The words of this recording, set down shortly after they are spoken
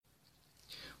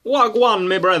Wagwan,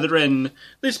 me brethren.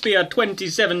 This be a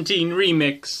 2017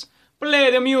 remix.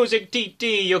 Play the music, TT,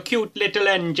 you cute little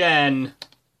engine.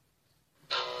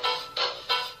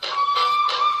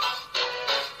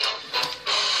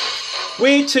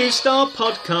 We two-star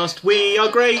podcast, we are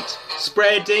great.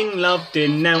 Spreading love,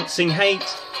 denouncing hate.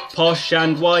 Posh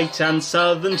and white and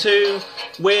southern too.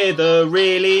 We're the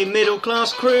really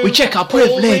middle-class crew. We check our All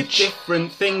with privilege.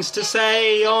 different things to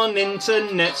say on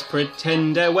internet's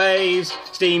pretend airwaves.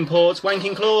 Steamports,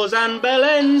 wanking claws and bell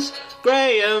ends.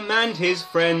 Graham and his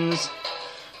friends.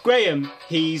 Graham,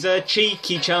 he's a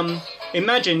cheeky chum,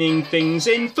 imagining things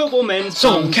in football men's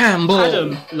Sol bums. Campbell.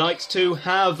 Adam likes to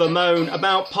have a moan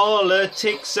about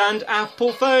politics and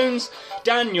Apple phones.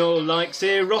 Daniel likes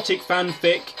erotic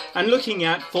fanfic and looking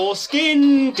at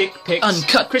foreskin dick pics.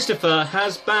 Uncut. Christopher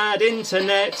has bad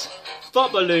internet.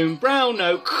 Fart balloon, brown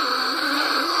oak.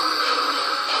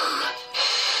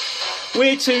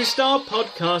 We're two-star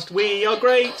podcast, we are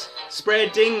great.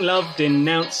 Spreading love,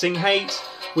 denouncing hate.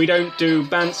 We don't do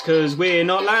bants cause we're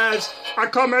not lads. Our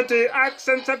comedy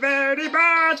accents are very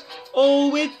bad. All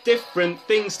with different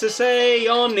things to say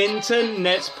on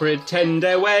internet's pretend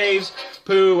airwaves.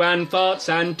 Poo and farts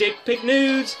and dick pic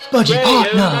nudes. Budgie Graham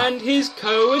partner. and his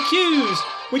co-accused.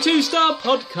 We two-star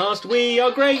podcast, we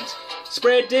are great.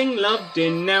 Spreading love,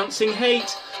 denouncing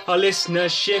hate. Our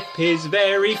listenership is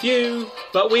very few,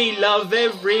 but we love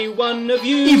every one of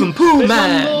you. Even Pooh There's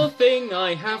Man. one more thing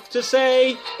I have to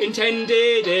say,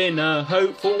 intended in a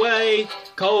hopeful way.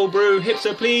 Cold brew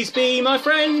hipster, please be my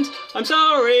friend. I'm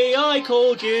sorry I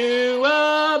called you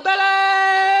a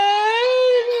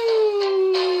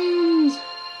bellend.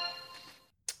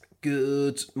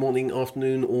 Good morning,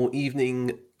 afternoon, or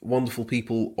evening, wonderful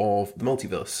people of the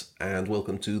multiverse, and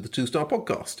welcome to the Two Star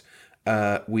Podcast.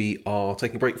 We are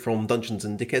taking a break from Dungeons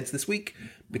and Dickheads this week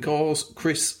because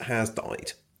Chris has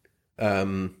died.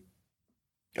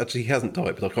 Actually, he hasn't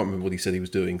died, but I can't remember what he said he was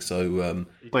doing, so...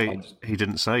 Wait, he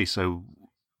didn't say, so...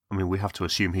 I mean, we have to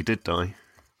assume he did die.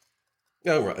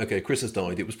 Oh, right, okay, Chris has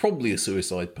died. It was probably a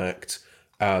suicide pact.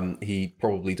 He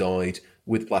probably died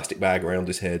with a plastic bag around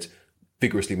his head,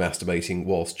 vigorously masturbating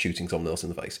whilst shooting someone else in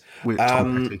the face. With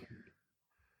Tom Petty.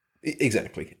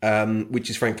 Exactly. Which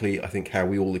is frankly, I think, how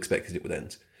we all expected it would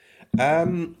end.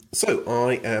 So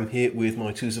I am here with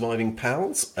my two surviving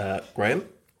pals, Graham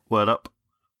Word up.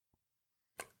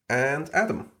 and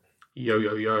Adam. Yo,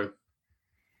 yo, yo.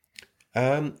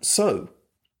 So,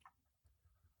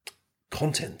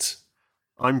 content.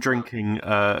 I'm drinking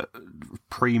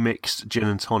pre-mixed gin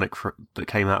and tonic that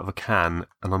came out of a can,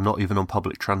 and I'm not even on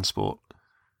public transport.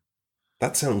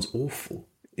 That sounds awful.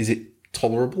 Is it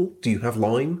tolerable? Do you have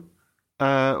lime?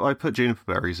 I put juniper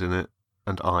berries in it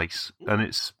and ice, and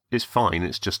it's fine.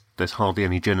 It's just there's hardly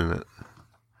any gin in it.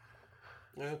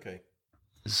 Okay.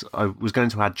 I was going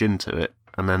to add gin to it,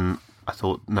 and then I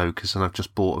thought no, because then I've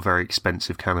just bought a very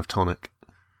expensive can of tonic.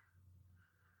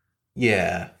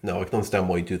 Yeah, no, I can understand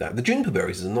why you do that. The juniper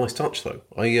berries is a nice touch, though.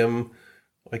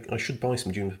 I should buy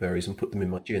some juniper berries and put them in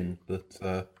my gin, but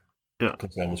Yeah,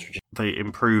 because I almost reject. they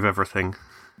improve everything.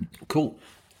 Cool.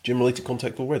 Gym-related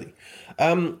contact already.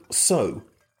 So,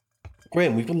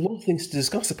 Graham, we've got a lot of things to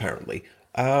discuss, apparently.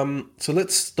 So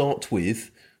let's start with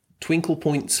Twinkle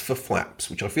Points for Flaps,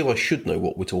 which I feel I should know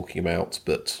what we're talking about,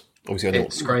 but obviously I don't.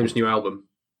 It's Graham's new album.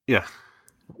 Yeah,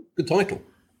 Good title.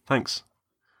 thanks.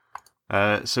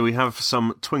 So we have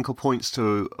some Twinkle Points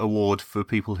to award for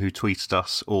people who tweeted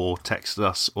us or texted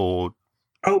us or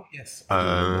Oh, yes. I do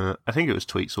remember. I think it was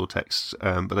tweets or texts,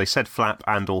 but they said flap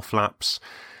and or flaps.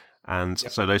 And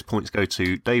so those points go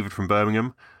to David from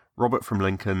Birmingham, Robert from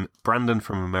Lincoln, Brandon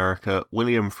from America,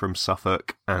 William from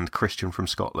Suffolk, and Christian from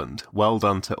Scotland. Well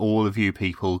done to all of you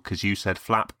people, because you said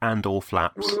flap and or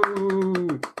flaps.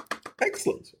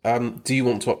 Excellent. Do you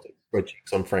want to update the spreadsheet?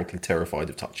 'Cause I'm frankly terrified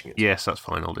of touching it. Yes, that's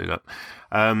fine, I'll do that.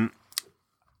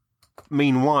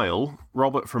 Meanwhile,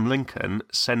 Robert from Lincoln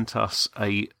sent us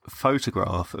a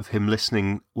photograph of him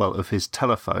listening, well, of his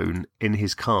telephone in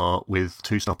his car with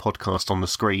Two Star Podcast on the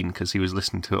screen because he was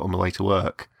listening to it on the way to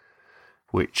work,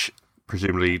 which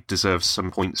presumably deserves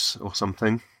some points or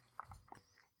something.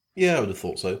 Yeah, I would have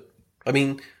thought so. I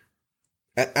mean,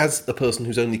 as a person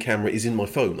whose only camera is in my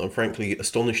phone, I'm frankly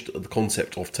astonished at the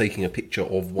concept of taking a picture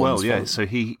of one's Well, yeah, phone. so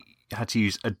he had to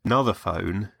use another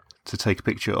phone to take a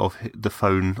picture of the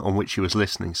phone on which he was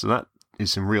listening, so that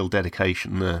is some real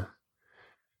dedication there.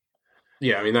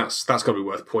 Yeah, I mean, that's got to be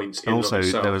worth points. In And and of also,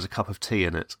 itself. there was a cup of tea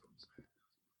in it.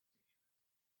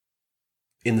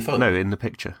 In the phone? No, in the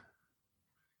picture.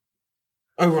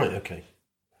 Oh, right, okay.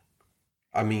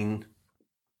 I mean,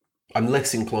 I'm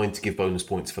less inclined to give bonus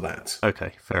points for that.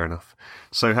 Okay, fair enough.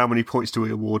 So how many points do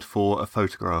we award for a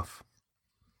photograph?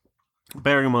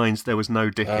 Bearing in mind there was no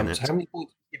dick in it. So how many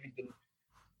points are we giving them?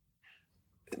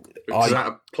 Is that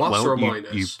a plus or a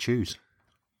minus? You choose.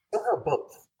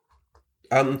 Both.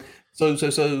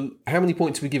 So how many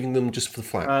points are we giving them just for the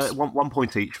flaps? 1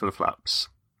 point each for the flaps.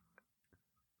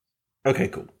 Okay,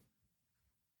 cool.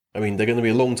 I mean, they're going to be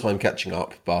a long time catching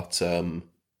up, but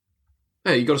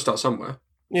Hey, you got to start somewhere.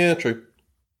 yeah, true.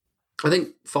 I think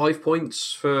 5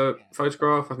 points for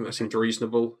photograph. I think that seems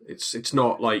reasonable. It's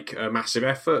not like a massive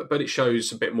effort, but it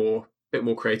shows a bit more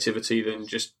creativity than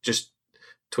just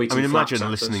tweeting. I mean, flaps imagine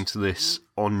at listening us. to this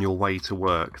on your way to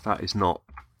work. That is not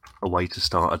a way to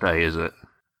start a day, is it?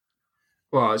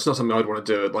 Well, it's not something I'd want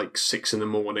to do at like 6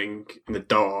 a.m. in the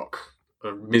dark,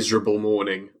 a miserable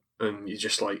morning, and you're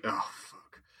just like, oh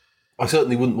fuck. I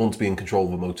certainly wouldn't want to be in control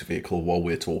of a motor vehicle while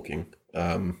we're talking.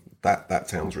 That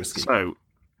sounds risky. So,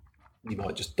 You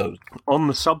might just doze. on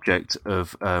the subject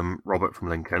of Robert from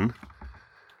Lincoln,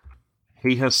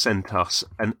 he has sent us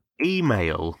an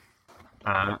email,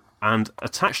 and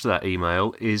attached to that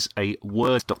email is a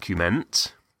Word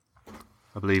document,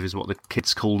 I believe is what the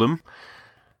kids call them,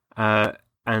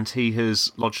 and he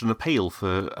has lodged an appeal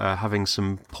for having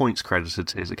some points credited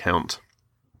to his account.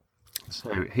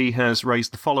 So he has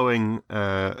raised the following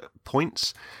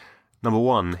points. Number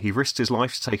 1, he risked his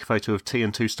life to take a photo of T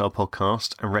and 2-Star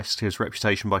Podcast and risked his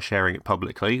reputation by sharing it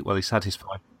publicly. Well, he's had his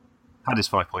 5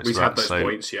 points. We've for had that, those so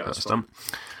points, yeah, that's that's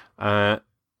done.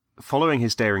 Following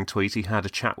his daring tweet, he had a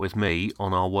chat with me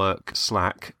on our work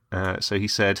Slack. So he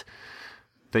said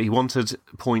that he wanted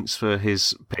points for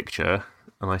his picture,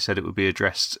 and I said it would be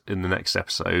addressed in the next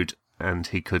episode, and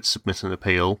he could submit an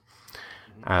appeal.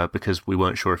 Because we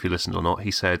weren't sure if he listened or not.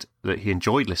 He said that he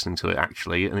enjoyed listening to it,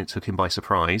 actually, and it took him by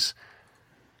surprise.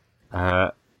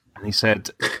 And he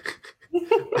said...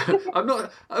 I'm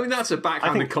not... I mean, that's a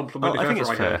backhanded compliment if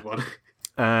ever I heard one.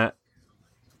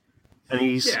 And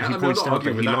he I'm pointed not out that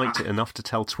arguing he with liked that. it enough to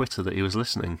tell Twitter that he was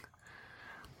listening.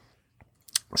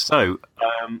 So...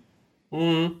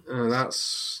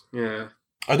 That's... Yeah.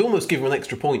 I'd almost give him an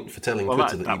extra point for telling well,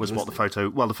 Twitter that he was what the listening. photo...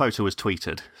 Well, the photo was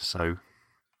tweeted, so...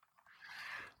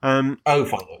 Oh,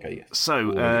 fine, okay, yes.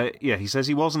 So, yeah, he says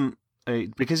he wasn't...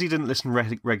 because he didn't listen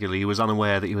regularly, he was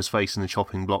unaware that he was facing the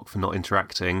chopping block for not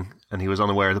interacting, and he was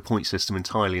unaware of the point system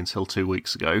entirely until 2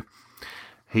 weeks ago.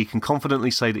 He can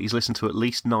confidently say that he's listened to at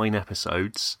least 9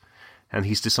 episodes, and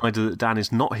he's decided that Dan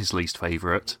is not his least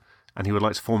favourite, and he would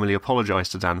like to formally apologise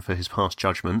to Dan for his past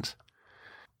judgment.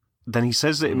 Then he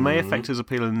says that it may affect his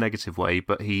appeal in a negative way,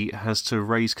 but he has to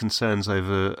raise concerns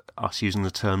over us using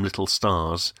the term Little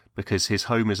Stars, because his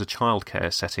home is a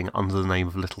childcare setting under the name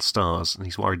of Little Stars, and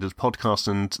he's worried that the podcast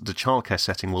and the childcare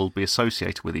setting will be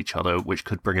associated with each other, which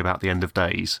could bring about the end of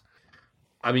days.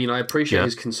 I mean, I appreciate Yeah.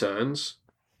 his concerns.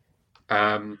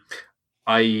 I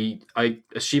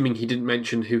assuming he didn't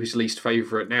mention who his least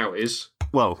favourite now is.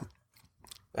 Well,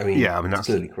 I mean, yeah, I mean, it's that's...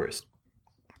 clearly Chris.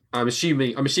 I'm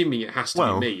assuming it has to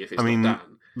Well, be me if it's I mean, not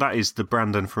Dan. that is the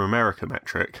Brandon from America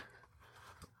metric.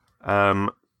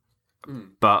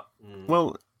 But,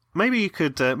 well, maybe you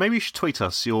should tweet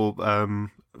us your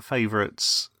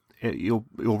favourites, your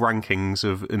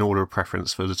rankings in order of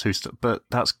preference for the 2-star, but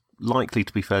that's likely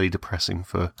to be fairly depressing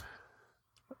for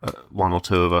one or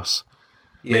two of us.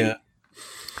 Yeah.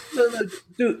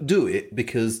 No, do it,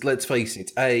 because let's face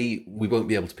it, A, we won't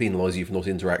be able to penalise you for not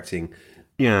interacting.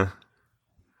 Yeah.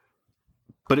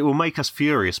 But it will make us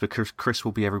furious because Chris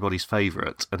will be everybody's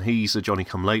favourite, and he's a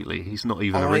Johnny-come-lately. He's not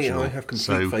even original. I have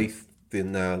complete faith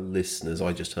in our listeners.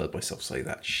 I just heard myself say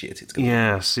that shit. It's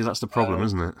Yeah, see, that's the problem,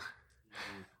 isn't it?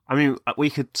 I mean, we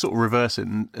could sort of reverse it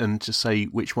and just say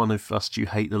which one of us do you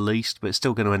hate the least, but it's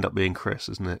still going to end up being Chris,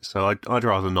 isn't it? So I'd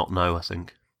rather not know, I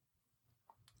think.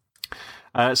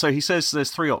 So he says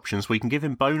there's 3 options. We can give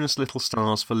him bonus Little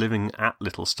Stars for living at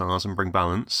Little Stars and bring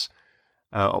balance.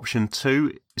 Option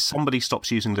 2, somebody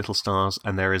stops using Little Stars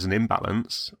and there is an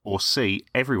imbalance. Or C,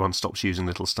 everyone stops using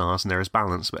Little Stars and there is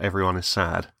balance, but everyone is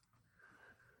sad.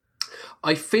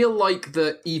 I feel like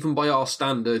that even by our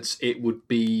standards, it would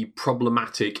be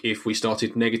problematic if we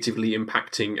started negatively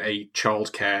impacting a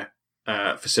childcare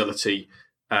facility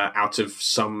out of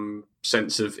some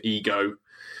sense of ego.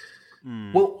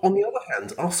 Well, on the other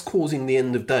hand, us causing the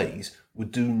end of days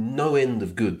would do no end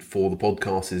of good for the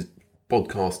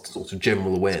podcast sort of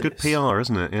general awareness. It's good PR,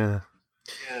 isn't it? Yeah.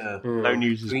 Yeah. No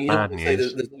news is I mean, bad say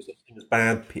news. there's no such thing as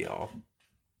bad PR.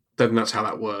 Then that's how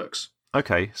that works.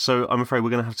 Okay, so I'm afraid we're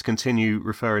going to have to continue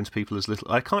referring to people as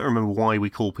little... I can't remember why we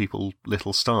call people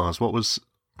Little Stars. What was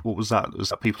that? Was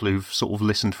that people who've sort of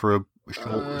listened for a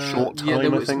short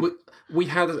time, I think? we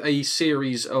had a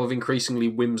series of increasingly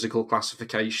whimsical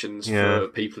classifications for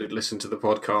people who'd listened to the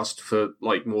podcast for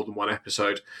like more than one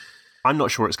episode. I'm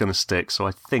not sure it's going to stick, so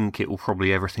I think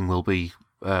everything will be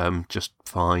just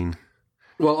fine.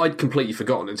 Well, I'd completely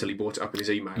forgotten until he brought it up in his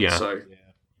email. Yeah. So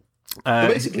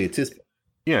Basically, it is.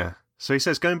 Yeah. So he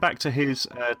says, going back to his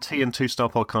T and 2-star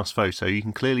podcast photo, you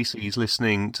can clearly see he's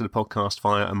listening to the podcast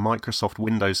via a Microsoft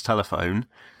Windows telephone.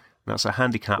 That's a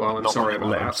handicap. Well, I'm not sorry going to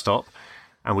about let him that. stop.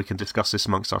 And we can discuss this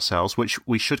amongst ourselves, which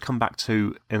we should come back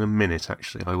to in a minute,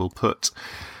 actually. I will put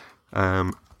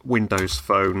Windows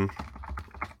Phone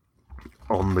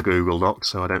on the Google Doc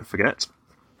so I don't forget.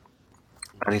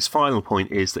 And his final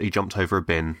point is that he jumped over a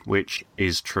bin, which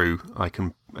is true.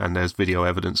 And there's video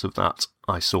evidence of that.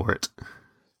 I saw it.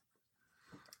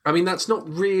 I mean, that's not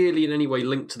really in any way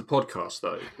linked to the podcast,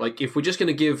 though. Like, if we're just going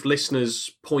to give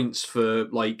listeners points for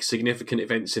like significant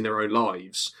events in their own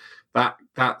lives,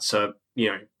 that's a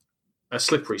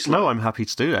slippery slope. No, I'm happy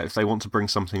to do that if they want to bring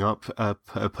something up,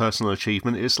 a personal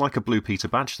achievement. It's like a Blue Peter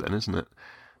badge, then, isn't it?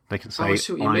 They can say, I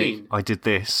see what you mean. I did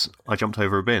this. I jumped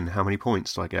over a bin. How many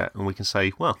points do I get? And we can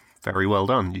say, well, very well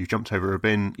done. You jumped over a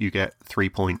bin. You get 3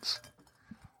 points.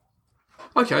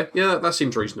 Okay, yeah, that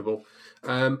seems reasonable.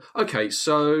 Okay,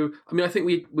 so I mean, I think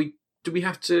we do we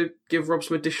have to give Rob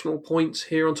some additional points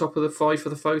here on top of the 5 for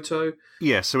the photo?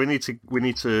 Yeah, so we need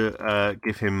to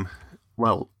give him.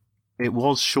 Well, it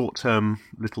was short-term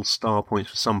little star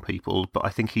points for some people, but I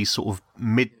think he's sort of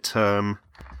mid-term.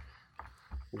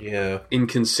 Yeah.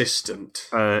 Inconsistent.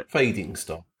 Fading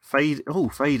star.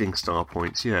 Fading star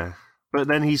points. Yeah. But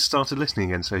then he's started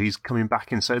listening again, so he's coming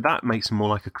back in. So that makes him more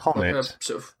like a comet,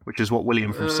 which is what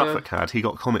William from Suffolk had. He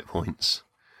got comet points.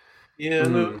 Yeah,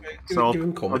 no, okay. So give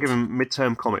him I'll give him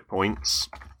mid-term comet points.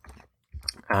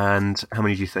 And how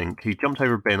many do you think? He jumped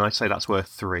over a bin. I'd say that's worth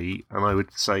 3. And I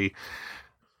would say...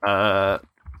 I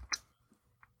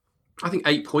think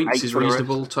 8 points 8 is for the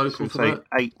reasonable rest. total for Say that.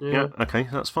 8. Yeah, okay,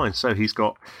 that's fine. So he's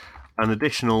got an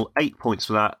additional 8 points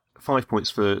for that, 5 points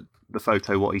for the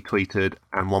photo, what he tweeted,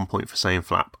 and 1 point for saying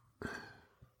flap.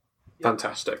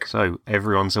 Fantastic. So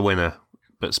everyone's a winner,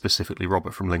 but specifically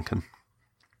Robert from Lincoln.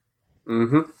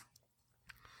 Mm-hmm.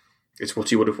 It's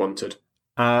what you would have wanted.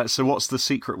 So what's the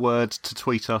secret word to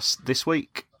tweet us this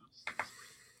week?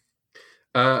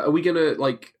 Are we going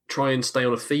to try and stay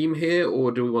on a theme here,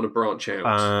 or do we want to branch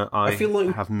out? I feel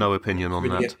like have no opinion on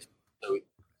that.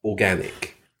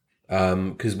 Organic.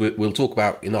 Because we'll talk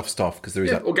about enough stuff, because there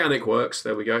is that. Organic works.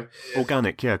 There we go.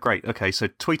 Organic, yeah, great. Okay, so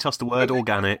tweet us the word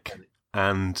organic,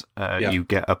 and you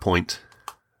get a point.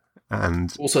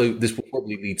 And also, this will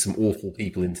probably lead some awful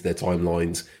people into their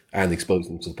timelines and expose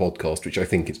them to the podcast, which I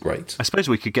think is great. I suppose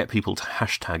we could get people to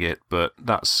hashtag it, but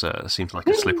that seems like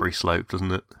a slippery slope,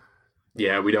 doesn't it?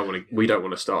 Yeah, we don't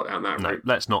want to start down that route.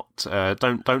 No, let's not.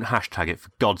 Don't hashtag it, for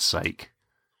God's sake.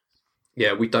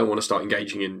 Yeah, we don't want to start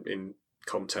engaging in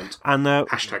content. And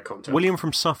hashtag content. William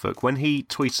from Suffolk, when he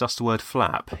tweets us the word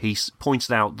flap, he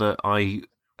pointed out that I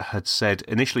had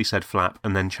initially said flap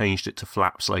and then changed it to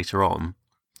flaps later on.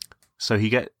 So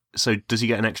does he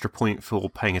get an extra point for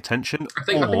paying attention? I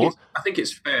think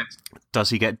it's fair. Does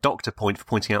he get doctor point for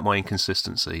pointing out my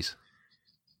inconsistencies?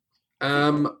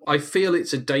 I feel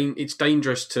it's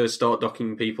dangerous to start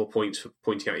docking people points for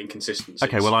pointing out inconsistencies.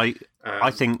 Okay, well, I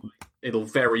think it'll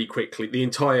very quickly. The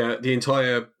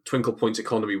entire Twinkle Points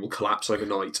economy will collapse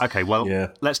overnight. Okay, well,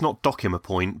 let's not dock him a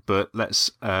point, but let's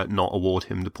not award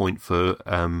him the point for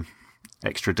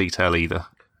extra detail either.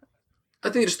 I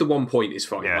think just the 1 point is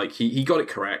fine. Yeah. He got it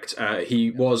correct.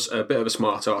 He was a bit of a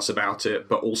smart ass about it,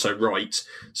 but also right.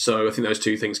 So I think those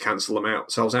two things cancel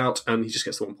themselves out, and he just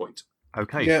gets the 1 point.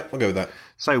 Okay. Yeah, I'll go with that.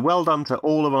 So well done to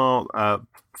all of our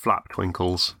flap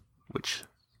twinkles, which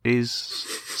is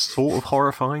sort of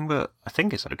horrifying, but I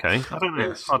think it's okay. I don't know.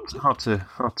 Yes. It's hard to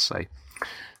say.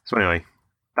 So anyway,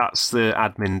 that's the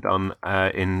admin done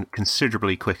in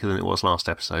considerably quicker than it was last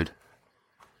episode.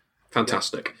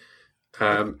 Fantastic.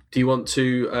 Do you want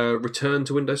to return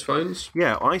to Windows phones?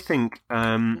 Yeah, I think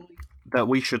that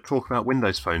we should talk about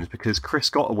Windows phones, because Chris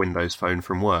got a Windows phone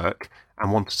from work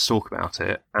and wanted to talk about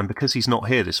it, and because he's not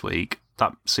here this week,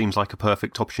 that seems like a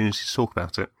perfect opportunity to talk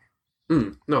about it.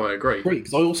 No, I agree. Great,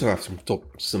 because I also have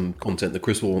some content that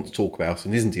Chris will want to talk about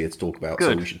and isn't here to talk about,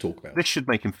 so we should talk about it. This should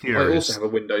make him furious. I also have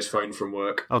a Windows phone from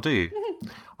work. Oh, do you?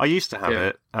 I used to have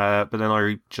it, but then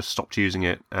I just stopped using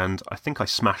it, and I think I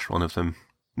smashed one of them.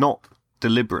 Not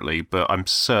deliberately, but I'm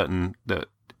certain that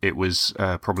it was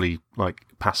probably like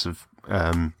passive.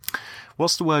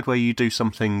 What's the word where you do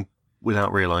something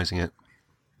without realising it?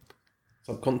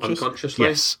 Unconsciously?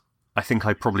 Yes. I think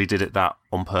I probably did it that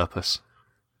on purpose.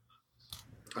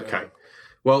 Okay.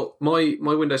 Well, my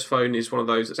Windows Phone is one of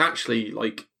those that's actually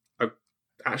like I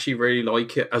actually really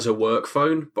like it as a work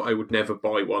phone, but I would never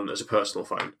buy one as a personal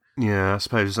phone. Yeah, I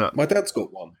suppose that. My dad's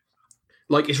got one.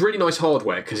 Like, it's really nice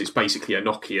hardware because it's basically a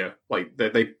Nokia. Like,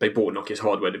 they bought Nokia's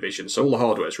hardware division, so all the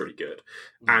hardware is really good,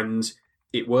 and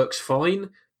it works fine,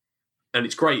 and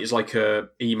it's great as like a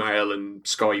email and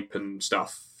Skype and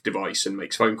stuff device and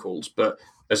makes phone calls. But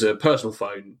as a personal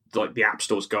phone, like the App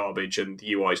Store's garbage and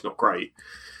the UI is not great.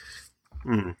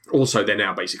 Also, they're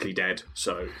now basically dead,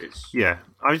 so it's... Yeah,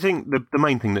 I think the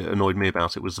main thing that annoyed me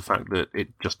about it was the fact that it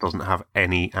just doesn't have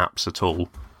any apps at all.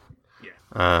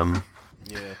 Yeah.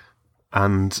 Yeah.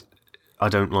 And I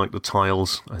don't like the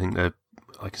tiles. I think I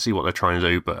can see what they're trying to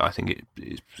do, but I think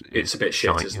it's a bit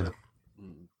shit, isn't it?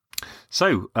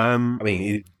 So, I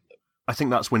mean, I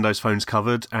think that's Windows Phones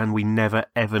covered, and we never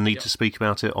ever need to speak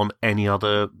about it on any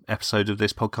other episode of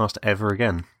this podcast ever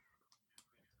again.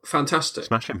 Fantastic.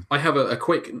 Smash him. I have a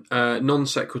quick non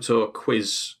sequitur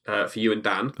quiz for you and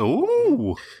Dan.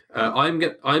 Ooh. I'm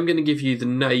going to give you the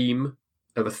name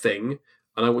of a thing,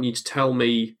 and I want you to tell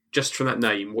me, just from that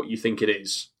name, what you think it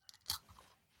is.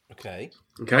 okay.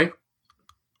 Okay?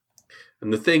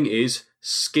 And the thing is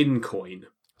Skincoin.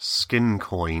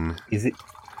 Skincoin. Is it?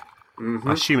 Mm-hmm.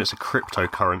 I assume it's a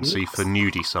cryptocurrency for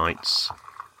nudie sites.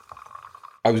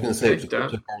 I was going to say it's a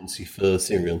Okay, cryptocurrency for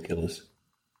serial killers.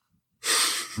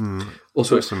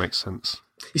 Also, Also makes sense.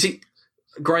 you see,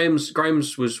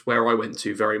 Graham's was where I went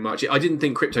to very much. I didn't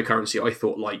think cryptocurrency. I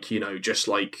thought just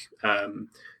like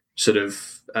sort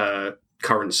of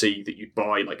currency that you'd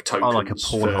buy, like tokens. Oh, like a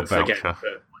Pornhub voucher.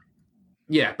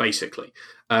 Yeah, basically.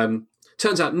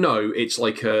 Turns out no, it's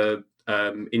like a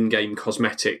in-game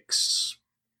cosmetics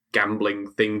gambling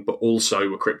thing, but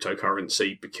also a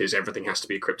cryptocurrency because everything has to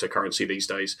be a cryptocurrency these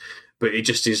days. But it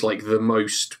just is like the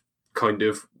most kind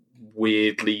of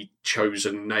weirdly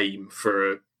chosen name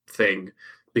for a thing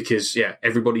because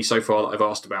everybody so far that I've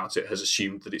asked about it has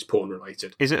assumed that it's porn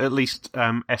related. Is it at least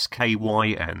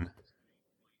SKYN?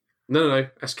 No,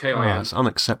 SKIN. Oh, that's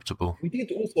unacceptable. We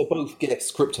did also both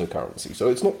guess cryptocurrency, so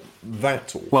it's not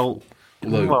that awful. Well,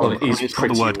 Well, it is it's got the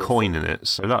pretty word awful. coin in it,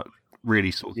 so that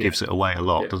really sort of gives it away a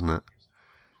lot, doesn't it?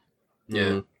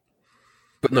 Yeah.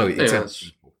 But no,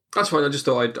 it's That's fine. I just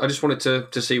thought I just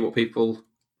wanted to see what people's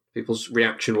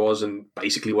reaction was, and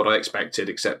basically what I expected.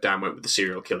 Except Dan went with the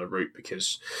serial killer route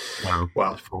because,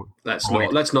 well,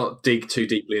 let's not dig too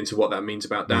deeply into what that means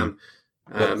about Dan.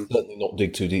 Let's certainly not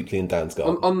dig too deeply in Dan's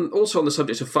garden. Also on the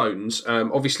subject of phones,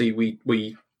 obviously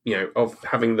we of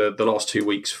having the last 2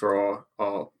 weeks for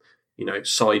our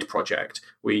side project,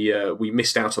 we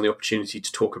missed out on the opportunity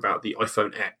to talk about the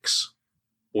iPhone X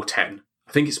or 10.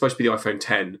 I think it's supposed to be the iPhone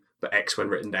 10, but X when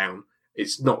written down.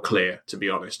 It's not clear, to be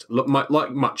honest.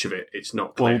 Like much of it, it's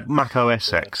not clear. Well, Mac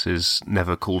OS X is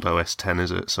never called OS 10,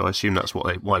 is it? So I assume that's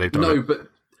why they've done it.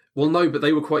 But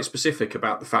they were quite specific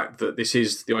about the fact that this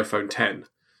is the iPhone 10.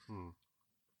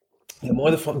 Then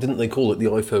why the fuck didn't they call it the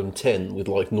iPhone 10 with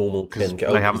like normal 10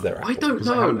 they haven't- there? I don't Because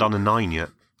they know. haven't done a 9 yet.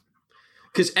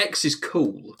 Because X is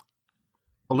cool.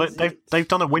 Well, they've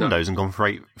done a Windows and gone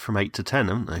from 8 to 10,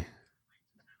 haven't they?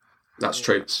 That's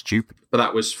true. Stupid. But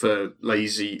that was for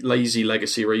lazy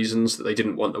legacy reasons, that they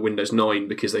didn't want a Windows 9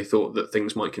 because they thought that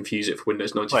things might confuse it for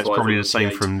Windows 95. Well, it's probably and the same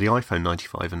 98. from the iPhone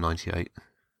 95 and 98.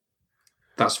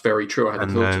 That's very true. I hadn't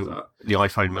And thought of that. the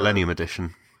iPhone Millennium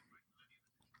Edition.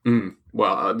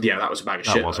 Well, that was a bag of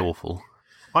shit. That was though. awful.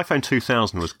 iPhone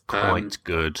 2000 was quite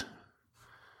good.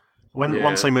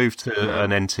 Once they moved to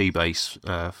an NT base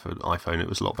for iPhone, it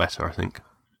was a lot better, I think.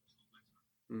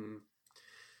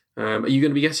 Are you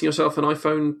going to be getting yourself an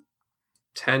iPhone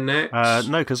 10X?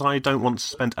 No, because I don't want to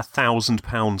spend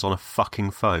 £1,000 on a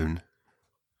fucking phone.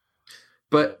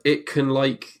 But it can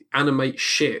animate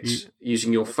shit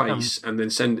using your face and then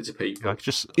send it to people.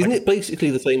 Isn't it basically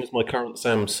the same as my current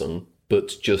Samsung,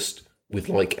 but just with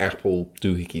Apple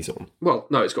doohickeys on? Well,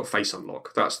 no, it's got Face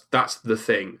Unlock. That's the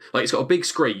thing. It's got a big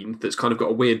screen that's kind of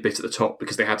got a weird bit at the top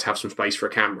because they had to have some space for a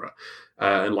camera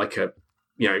and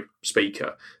a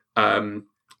speaker.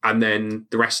 And then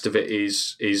the rest of it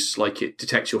is it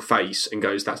detects your face and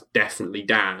goes, that's definitely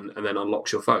Dan, and then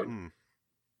unlocks your phone.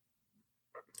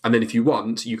 And then if you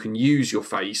want, you can use your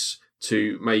face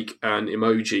to make an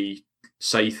emoji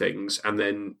say things and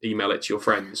then email it to your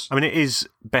friends. I mean, it is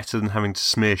better than having to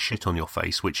smear shit on your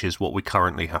face, which is what we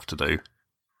currently have to do.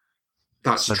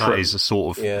 That's so true. That is a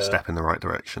sort of step in the right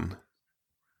direction.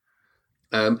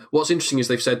 What's interesting is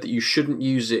they've said that you shouldn't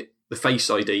use the Face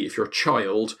ID if you're a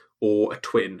child or a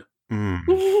twin.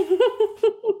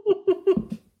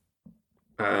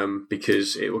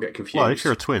 because it will get confused. Well, if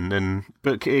you're a twin, then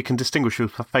but it can distinguish your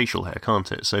facial hair,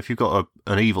 can't it? So if you've got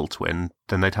an evil twin,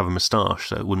 then they'd have a moustache,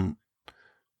 so they wouldn't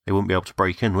be able to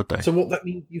break in, would they? So what that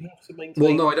means, you have to maintain.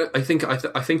 Well, no, I don't. I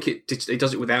think it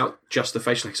does it without just the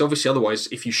facial hair. Because obviously, otherwise,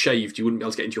 if you shaved, you wouldn't be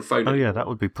able to get into your phone. Oh yeah, that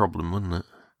would be a problem, wouldn't it?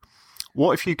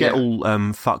 What if you get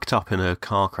all fucked up in a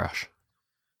car crash?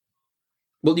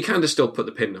 Well, you can just still put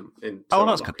the pin in. Oh,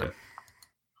 that's good then.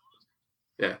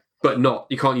 Yeah, but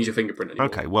you can't use your fingerprint anymore.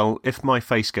 Okay, well, if my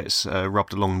face gets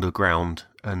rubbed along the ground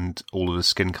and all of the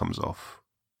skin comes off,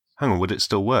 hang on, would it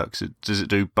still work? Does it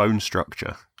do bone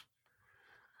structure?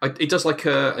 It does like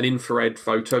an infrared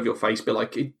photo of your face, but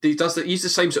like it does. It uses the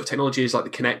same sort of technology as like the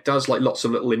Kinect does, like lots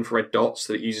of little infrared dots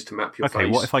that it uses to map your face. Okay,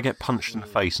 what if I get punched in the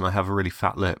face and I have a really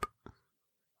fat lip?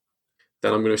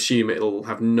 Then I'm going to assume it'll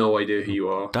have no idea who you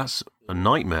are. That's a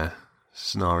nightmare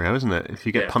scenario, isn't it? If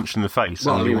you get punched in the face,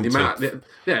 well, and the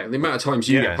amount of times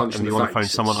you get punched in the face, you want to phone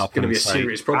someone up, it's going to and be a say,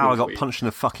 serious problem. I got punched in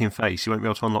the fucking face. You won't be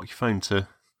able to unlock your phone to. And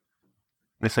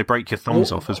if they break your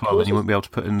thumbs off as well, then you won't be able to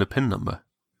put in the PIN number.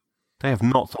 They have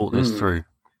not thought this through.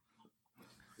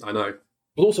 I know.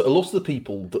 But also, a lot of the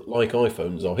people that like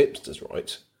iPhones are hipsters,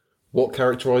 right? What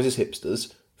characterises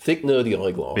hipsters? Thick, nerdy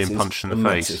eyeglasses, Being punched in the and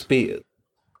face. massive beard.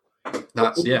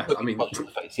 That's I mean, punched in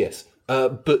the face, yes.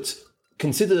 But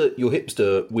consider your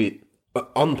hipster with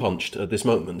unpunched at this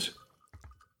moment.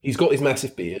 He's got his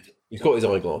massive beard. He's got his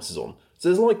eyeglasses on. So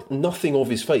there's like nothing of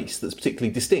his face that's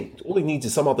particularly distinct. All he needs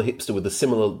is some other hipster with a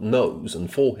similar nose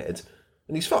and forehead,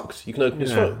 and he's fucked. You can open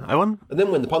his phone. And then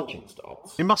when the punching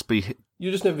starts, it must be. You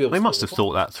just never be able they to must have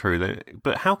thought that through.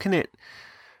 But how can it?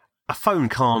 A phone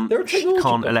can't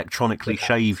electronically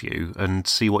shave you and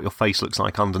see what your face looks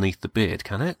like underneath the beard,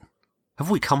 can it? Have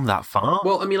we come that far?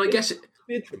 Well, I mean, I guess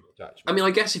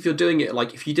if you're doing it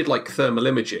like if you did like thermal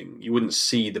imaging, you wouldn't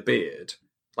see the beard.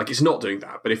 Like it's not doing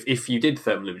that. But if you did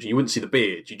thermal imaging, you wouldn't see the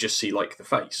beard. You just see like the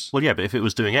face. Well, yeah, but if it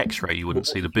was doing X-ray, you wouldn't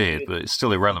see the beard. But it's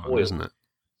still irrelevant, isn't it?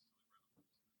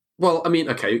 Well, I mean,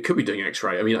 okay, it could be doing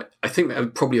X-ray. I mean, I think they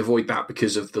would probably avoid that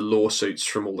because of the lawsuits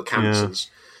from all the cancers.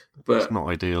 Yeah. But it's not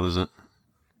ideal, is it?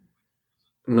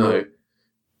 No.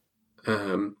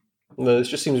 No, this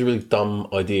just seems a really dumb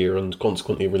idea and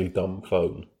consequently a really dumb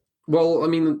phone. Well, I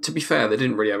mean, to be fair, they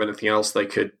didn't really have anything else they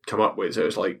could come up with. So it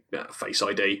was like, Face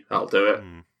ID, that'll do it.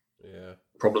 Yeah.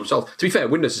 Problem solved. To be fair,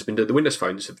 Windows has been doing the Windows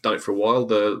phones have done it for a while.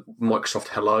 The Microsoft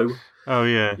Hello. Oh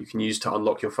yeah. You can use to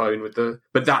unlock your phone with the.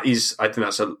 But I think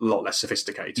that's a lot less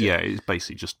sophisticated. Yeah, it's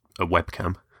basically just a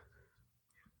webcam.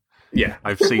 Yeah,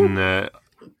 I've seen.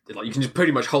 Like you can just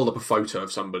pretty much hold up a photo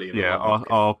of somebody. Yeah,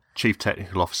 our chief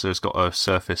technical officer's got a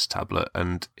Surface tablet,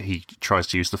 and he tries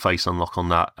to use the face unlock on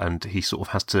that, and he sort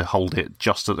of has to hold it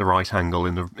just at the right angle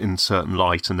in certain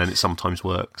light, and then it sometimes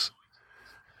works.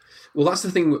 Well, that's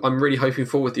the thing I'm really hoping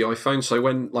for with the iPhone. So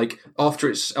when after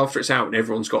it's out and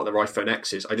everyone's got their iPhone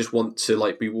X's, I just want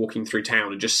to be walking through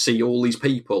town and just see all these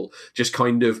people just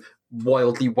kind of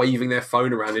wildly waving their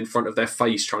phone around in front of their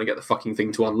face trying to get the fucking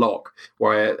thing to unlock,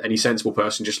 where any sensible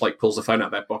person just pulls the phone out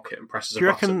of their pocket and presses a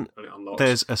button and it unlocks.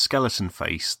 There's a skeleton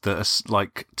face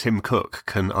that Tim Cook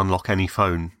can unlock any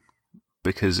phone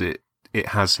because it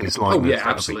has his likeness. Oh yeah,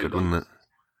 That'd absolutely. Be good, wouldn't it?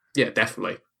 Yeah,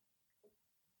 definitely.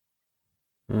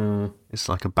 It's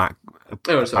like a back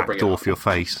door for your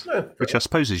face, which I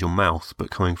suppose is your mouth, but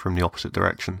coming from the opposite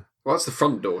direction. Well, that's the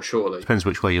front door, surely. Depends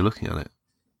which way you're looking at it.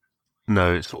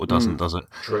 No, it sort of doesn't, does it?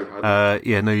 True.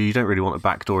 Yeah, no, you don't really want a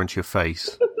back door into your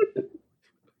face.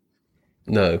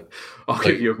 No. I'll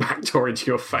give you a back door into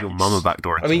your face. Your mum a back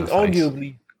door into her face.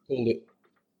 Arguably, call it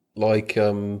like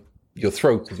your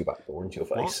throat is your back door into your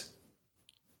face. What?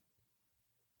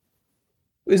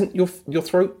 Isn't your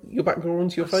throat your back door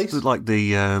into your face? It's like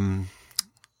the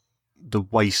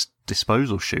waste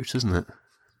disposal chute, isn't it?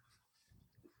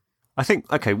 I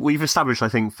think, okay, we've established, I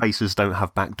think, faces don't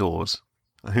have back doors.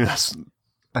 I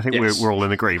think yes. we're all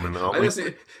in agreement, aren't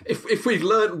we? If we've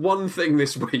learned one thing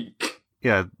this week,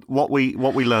 yeah, what we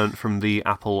learned from the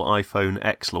Apple iPhone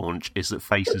X launch is that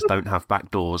faces don't have back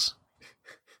doors.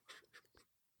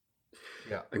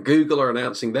 Yeah, and Google are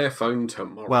announcing their phone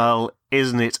tomorrow. Well,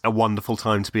 isn't it a wonderful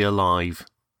time to be alive?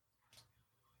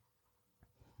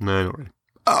 No, not really.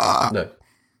 No.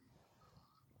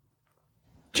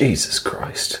 Jesus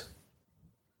Christ.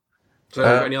 So,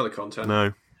 any other content?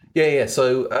 No. Yeah.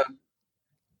 So,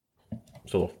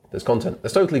 sort of. There's content.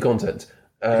 There's totally content.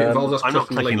 If it involves us I'm not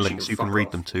clicking links, links. You can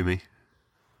read them to me.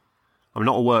 I'm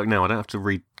not at work now. I don't have to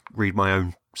read my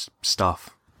own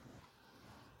stuff.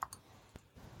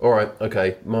 All right.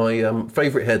 Okay. My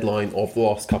favourite headline of the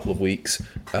last couple of weeks,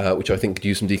 which I think could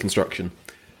use some deconstruction.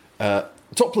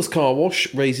 Topless Car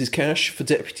Wash raises cash for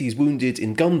deputies wounded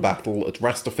in gun battle at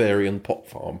Rastafarian Pot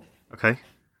Farm. Okay.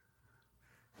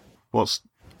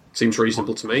 Seems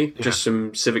reasonable to me. Yeah. Just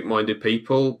some civic-minded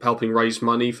people helping raise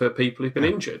money for people who've been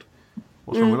injured.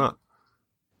 What's wrong with that?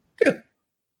 Yeah.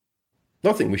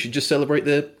 Nothing. We should just celebrate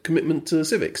their commitment to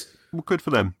civics. Well, good for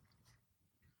them.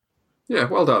 Yeah,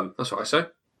 well done. That's what I say.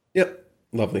 Yep.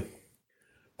 Lovely.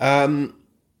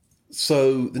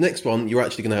 So the next one, you're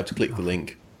actually going to have to click the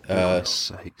link. For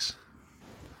sakes.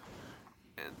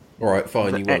 All right,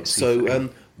 fine, you won't. So,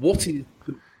 what is...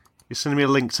 You're sending me a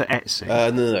link to Etsy?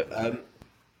 No.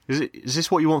 Is this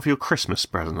what you want for your Christmas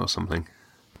present or something?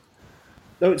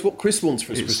 No, it's what Chris wants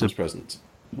for his Christmas present.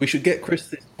 We should get Chris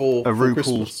this for RuPaul's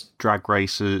Christmas. Drag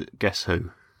Racer Guess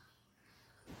Who?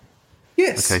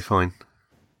 Yes. Okay, fine.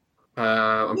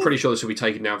 I'm pretty sure this will be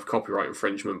taken down for copyright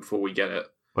infringement before we get it.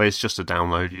 Well, it's just a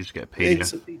download. You just get a PDF.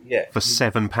 It's a PDF. For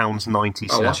 £7.97.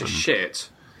 Oh, that's a shit.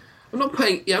 I'm not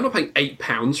paying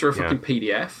 £8 for a fucking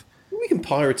PDF. We can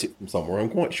pirate it from somewhere, I'm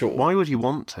quite sure. Why would you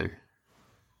want to?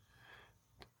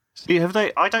 See, have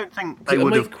they? I don't think they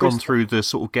would have gone through the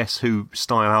sort of Guess Who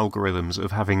style algorithms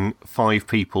of having 5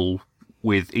 people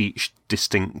with each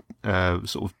distinct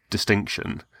sort of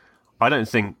distinction. I don't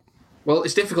think. Well,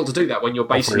 it's difficult to do that when you're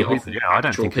basing it off. I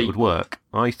don't think it would work.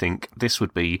 I think this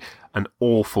would be an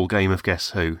awful game of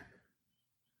Guess Who.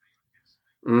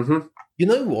 Mm-hmm. You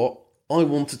know what? I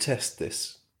want to test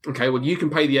this. Okay, well, you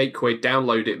can pay the £8,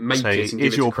 download it, make it, and give it to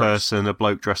Chris. Is your person a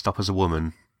bloke dressed up as a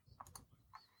woman?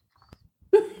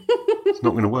 It's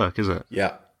not going to work, is it?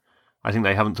 Yeah. I think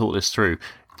they haven't thought this through.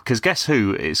 Because Guess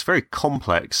Who, it's very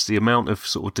complex. The amount of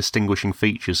sort of distinguishing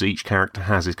features each character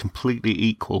has is completely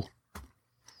equal.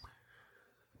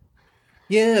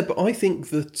 Yeah, but I think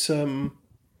that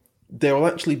there will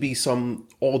actually be some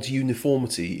odd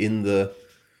uniformity in the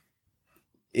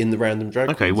random drag.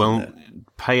 Okay, well,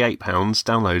 pay £8,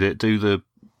 download it, do the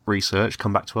research,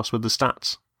 come back to us with the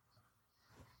stats.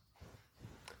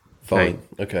 Fine.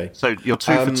 Okay. So you're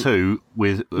 2 for 2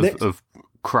 of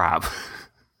crap.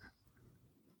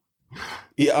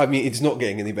 Yeah, I mean, it's not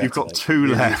getting any better. You've got 2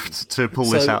 left to pull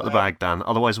this out of the bag, Dan.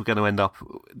 Otherwise, we're going to end up...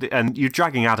 And you're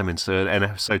dragging Adam into an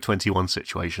episode 21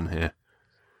 situation here.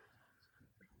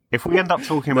 If we end up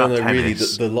talking about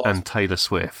tennis and Taylor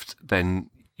Swift, then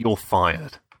you're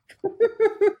fired.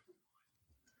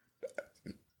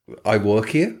 I work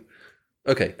here?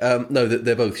 Okay. No,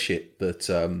 they're both shit, but...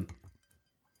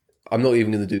 I'm not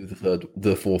even going to do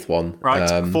the fourth one.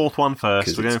 Right, fourth one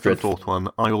first. We're going for the fourth one.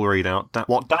 I will read out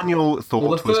what Daniel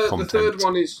thought was content. The third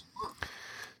one is...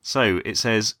 So, it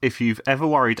says, if you've ever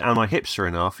worried, am I hipster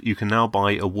enough, you can now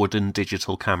buy a wooden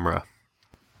digital camera.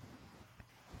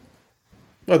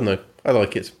 I don't know. I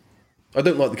like it. I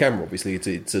don't like the camera, obviously.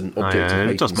 It's an object of hate.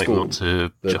 It does make me want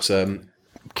to just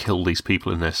kill these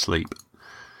people in their sleep.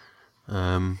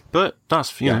 But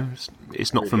that's, you know,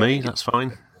 it's not for me. That's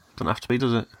fine. Doesn't have to be,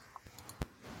 does it?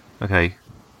 Okay.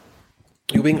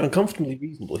 You're being uncomfortably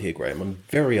reasonable here, Graham. I'm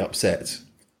very upset.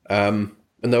 And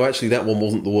no, actually, that one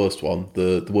wasn't the worst one.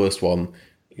 The worst one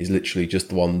is literally just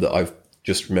the one that I've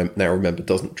just now remembered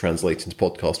doesn't translate into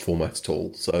podcast format at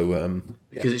all. So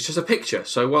because it's just a picture.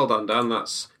 So well done, Dan.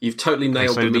 You've totally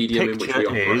nailed the medium in which we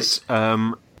operate.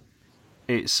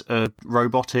 It's a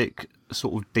robotic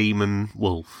sort of demon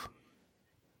wolf.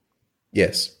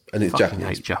 Yes, and it's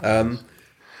Japanese.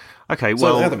 Okay, so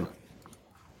well, Adam.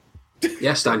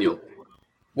 Yes, Daniel.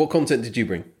 What content did you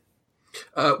bring?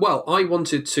 Well, I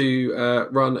wanted to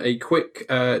run a quick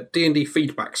D&D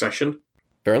feedback session.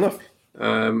 Fair enough.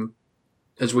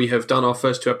 As we have done our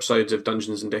first 2 episodes of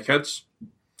Dungeons and Dickheads.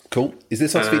 Cool. Is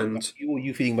this us feeding back to you or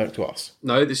you feeding back to us?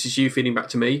 No, this is you feeding back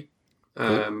to me.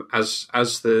 Cool. As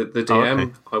the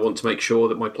DM, I want to make sure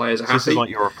that my players are happy. This is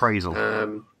like your appraisal.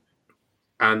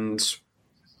 And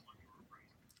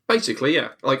basically, yeah,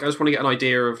 like I just want to get an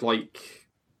idea of like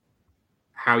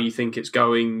how you think it's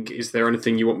going. Is there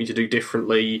anything you want me to do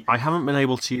differently? I haven't been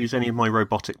able to use any of my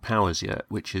robotic powers yet,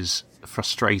 which is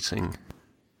frustrating.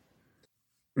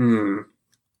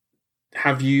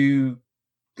 Have you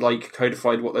like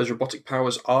codified what those robotic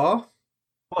powers are?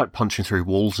 Like punching through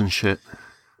walls and shit.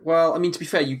 Well, I mean, to be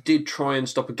fair, you did try and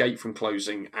stop a gate from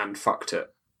closing and fucked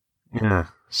it. Yeah,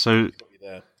 so...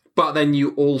 But then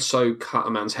you also cut a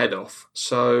man's head off,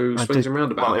 so swings and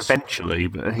roundabouts. Well, eventually,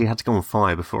 but he had to go on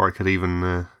fire before I could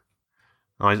even...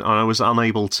 I was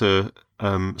unable to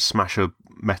smash a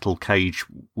metal cage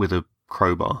with a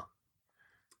crowbar.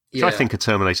 Which I think a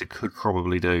Terminator could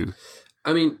probably do.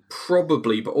 I mean,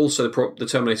 probably, but also the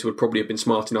Terminator would probably have been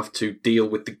smart enough to deal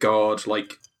with the guard,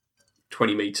 like,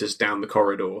 20 metres down the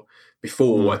corridor.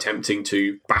 before attempting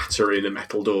to batter in a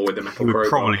metal door with a metal He would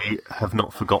crowbar. probably have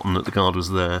not forgotten that the guard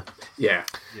was there. Yeah.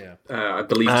 Yeah. I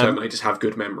believe Terminators have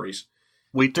good memories.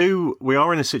 We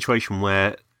are in a situation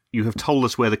where you have told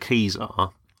us where the keys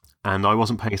are, and I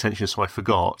wasn't paying attention, so I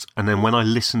forgot. And then when I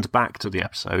listened back to the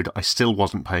episode, I still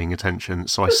wasn't paying attention,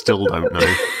 so I still don't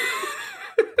know.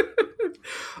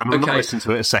 And I'm not listening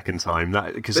to it a second time,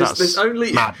 because that's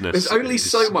madness. There's only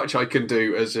so much I can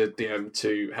do as a DM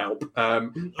to help. I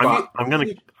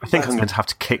think I'm going to have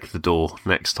to kick the door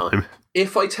next time.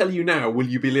 If I tell you now, will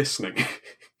you be listening?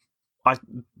 I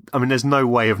mean, there's no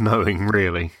way of knowing,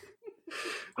 really.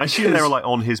 I assume they were like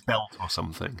on his belt or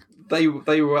something. They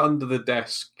were under the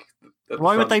desk.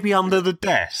 Why would they be under the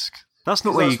desk? That's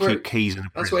not where you keep keys in a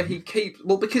prison. That's where he keeps.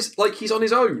 Well, because he's on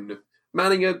his own,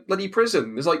 manning a bloody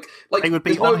prison. It's like they would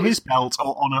be on his belt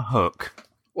or on a hook.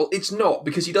 Well, it's not,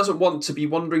 because he doesn't want to be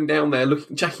wandering down there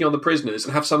checking on the prisoners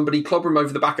and have somebody clobber him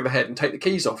over the back of the head and take the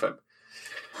keys off him.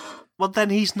 Well, then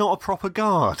he's not a proper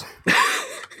guard.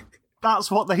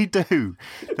 That's what they do.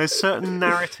 There's certain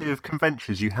narrative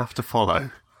conventions you have to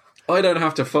follow. I don't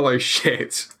have to follow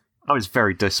shit. I was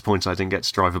very disappointed I didn't get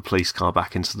to drive a police car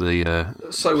back into the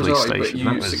So was police I, station.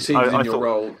 but you succeeded in your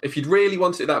role. If you'd really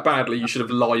wanted it that badly, you should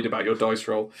have lied about your dice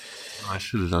roll. I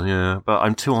should have done, yeah, but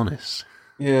I'm too honest.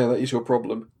 Yeah, that is your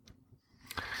problem.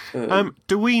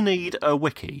 Do we need a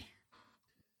wiki?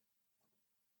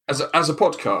 As a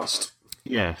podcast?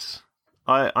 Yes.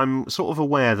 I'm sort of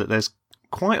aware that there's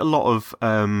quite a lot of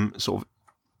sort of,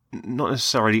 not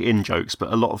necessarily in-jokes,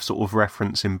 but a lot of sort of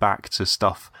referencing back to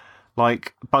stuff,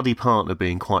 like Buddy Partner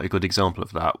being quite a good example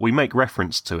of that. We make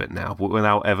reference to it now, but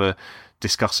without ever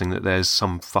discussing that there's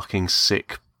some fucking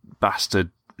sick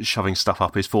bastard shoving stuff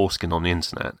up his foreskin on the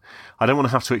internet. I don't want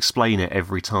to have to explain it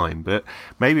every time, but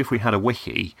maybe if we had a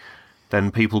wiki,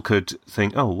 then people could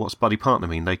think, oh, what's Buddy Partner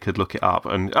mean? They could look it up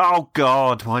and, oh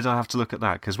God, why do I have to look at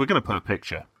that? Because we're going to put a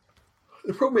picture.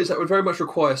 The problem is that would very much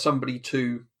require somebody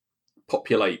to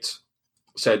populate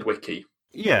said wiki.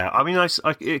 Yeah, I mean,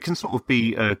 it can sort of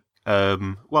be but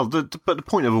the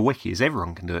point of a wiki is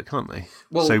everyone can do it, can't they?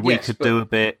 Well, so we could do a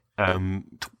bit.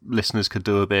 Listeners could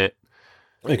do a bit.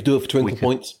 We could do it for Twinkle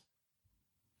Points.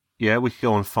 Yeah, we could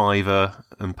go on Fiverr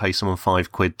and pay someone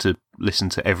 £5 to listen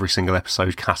to every single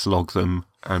episode, catalogue them,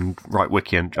 and write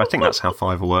wiki. And I think that's how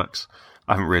Fiverr works.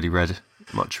 I haven't really read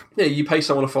much. Yeah, you pay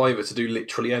someone a £5 to do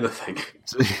literally anything.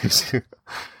 Do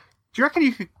you reckon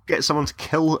you could get someone to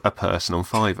kill a person on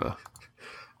Fiverr?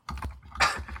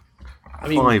 I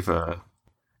mean, Fiverr.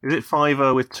 Is it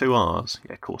Fiverr with 2 R's?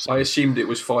 Yeah, of course. I assumed it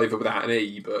was Fiverr without an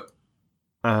E, but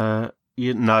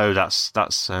no, that's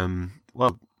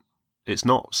well, it's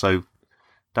not. So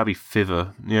that'd be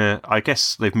Fiverr. Yeah, I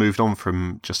guess they've moved on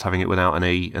from just having it without an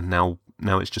E, and now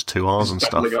it's just 2 R's and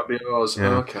stuff. Up the R's. Yeah.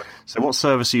 Oh, okay. So what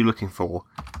service are you looking for?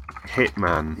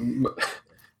 Hitman.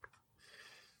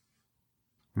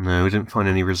 No, we didn't find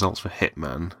any results for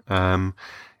Hitman.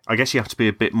 I guess you have to be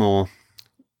a bit more.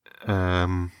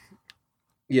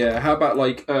 Yeah, how about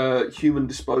like human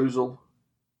disposal?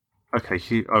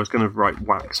 Okay, I was going to write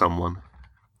whack someone.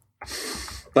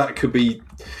 That could be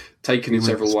taken in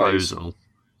several ways. No,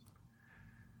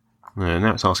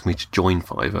 now it's asking me to join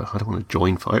Fiverr. I don't want to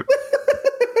join Fiverr.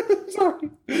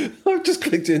 Sorry, I've just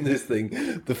clicked in this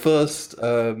thing. The first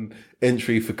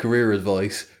entry for career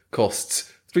advice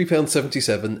costs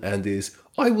 £3.77 and is,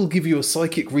 I will give you a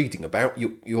psychic reading about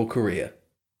your career.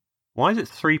 Why is it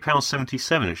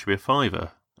 £3.77? It should be a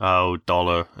fiver. Oh,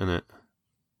 dollar, isn't it?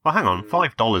 Well, hang on.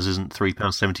 $5 isn't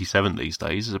 £3.77 these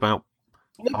days. It's about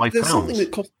 £5. There's something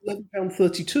that costs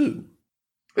 £11.32.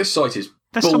 This site is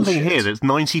There's bullshit. something here that's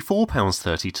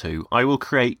 £94.32. I will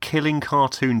create Killing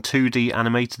Cartoon 2D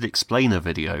animated explainer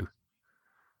video.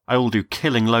 I will do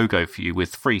Killing logo for you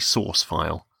with free source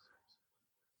file.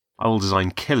 I will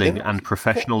design Killing and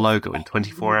professional logo in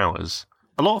 24 hours.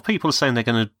 A lot of people are saying they're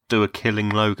going to do a Killing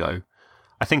logo.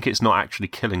 I think it's not actually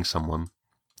killing someone.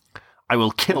 I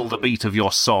will kill the beat of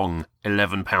your song,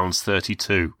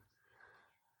 £11.32.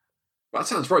 That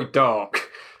sounds very dark.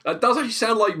 That does actually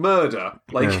sound like murder.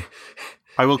 Like, Yeah.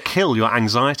 I will kill your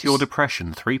anxiety or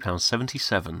depression,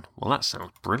 £3.77. Well, that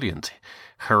sounds brilliant.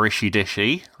 Harishi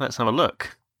dishy. Let's have a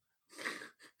look.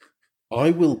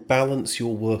 I will balance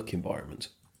your work environment.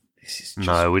 This is just...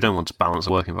 No, we don't want to balance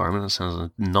the work environment. That sounds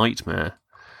a nightmare.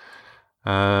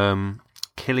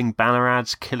 Killing banner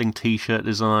ads, killing t-shirt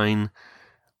design.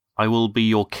 I will be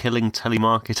your killing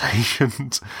telemarket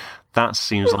agent. That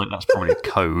seems like that's probably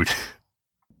code.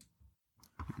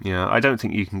 Yeah, I don't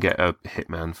think you can get a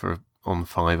hitman on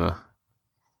Fiverr.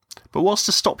 But what's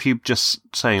to stop you just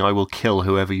saying I will kill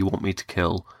whoever you want me to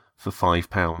kill for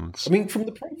 £5. I mean, from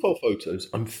the profile photos,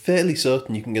 I'm fairly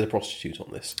certain you can get a prostitute on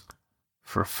this.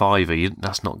 For a £5,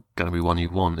 that's not going to be one you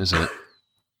want, is it?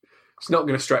 It's not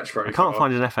going to stretch very I far. can't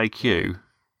find an FAQ,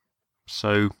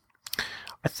 so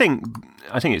I think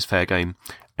it's fair game.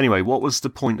 Anyway, what was the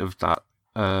point of that?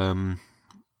 I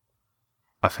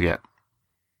forget.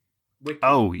 Wiki.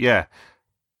 Oh, yeah.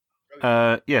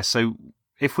 So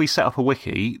if we set up a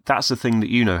wiki, that's the thing that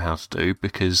you know how to do,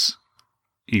 because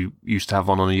you used to have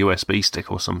one on a USB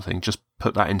stick or something. Just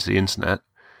put that into the internet,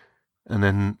 and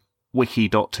then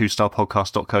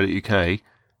wiki.twostarpodcast.co.uk,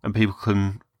 and people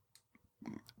can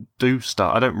do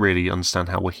stuff. I don't really understand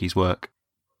how wikis work.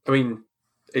 I mean,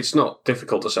 it's not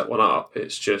difficult to set one up.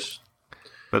 It's just...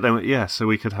 But then, yeah, so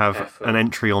we could have effort. an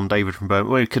entry on David from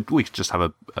Birmingham. We could just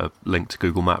have a link to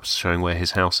Google Maps showing where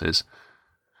his house is.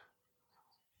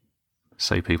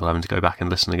 Save people having to go back and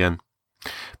listen again.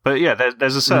 But yeah,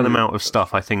 there's a certain amount of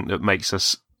stuff, I think, that makes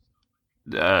us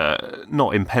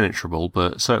not impenetrable,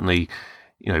 but certainly,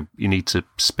 you need to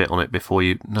spit on it before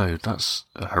you... No, that's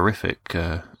a horrific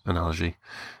analogy.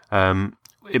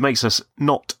 It makes us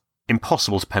not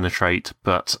impossible to penetrate,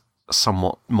 but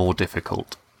somewhat more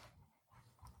difficult.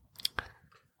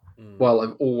 Well,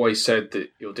 I've always said that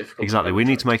you're difficult. Exactly. We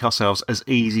need to make ourselves as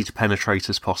easy to penetrate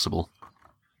as possible.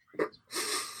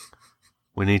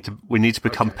 We need to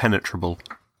become penetrable.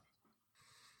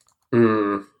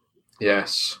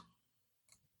 Yes.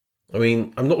 I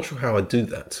mean, I'm not sure how I'd do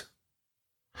that.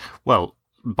 Well,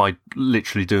 by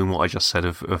literally doing what I just said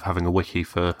of having a wiki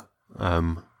for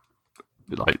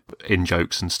like in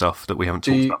jokes and stuff that we haven't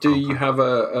talked about. Do you have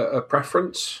a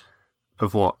preference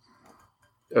Of what?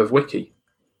 of wiki?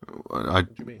 I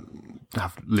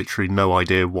have literally no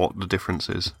idea what the difference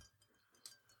is.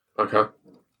 Okay.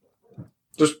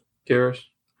 Just curious.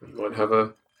 You might have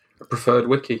a preferred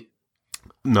wiki.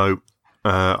 No,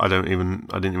 I didn't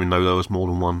even know there was more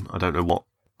than one. I don't know what.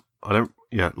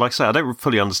 Yeah, like I say, I don't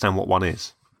fully understand what one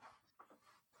is.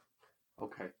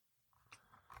 Okay.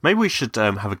 Maybe we should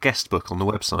have a guest book on the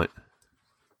website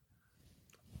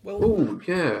Oh,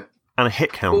 yeah. and a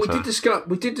hit Well, counter.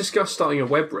 we did discuss starting a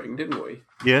web ring, didn't we?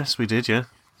 Yes, we did. Yeah.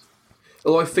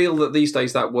 Although I feel that these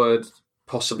days that word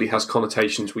possibly has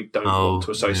connotations we don't want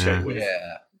to associate with.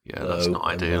 Yeah. Yeah, that's not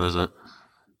ideal, is it?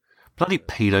 Bloody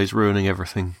pedos ruining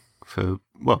everything for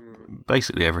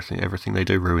basically everything. Everything they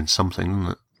do ruins something,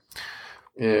 doesn't it?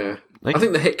 Yeah. I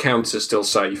think the hit counter's still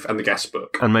safe, and the guest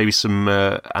book. And maybe some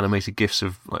animated gifs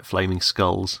of like flaming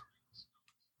skulls.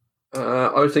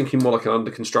 I was thinking more like an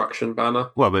under construction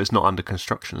banner. Well, but it's not under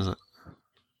construction, is it?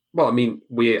 Well, I mean,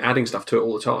 we're adding stuff to it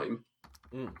all the time.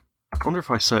 I wonder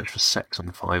if I search for sex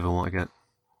on Fiverr, what I get.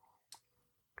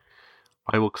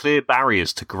 I will clear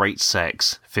barriers to great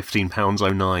sex,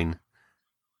 £15.09.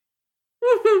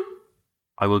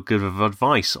 I will give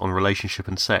advice on relationship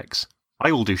and sex.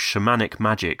 I will do shamanic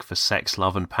magic for sex,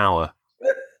 love, and power.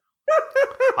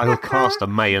 I will cast a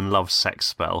May and Love sex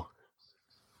spell.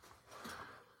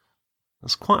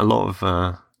 That's quite a lot of...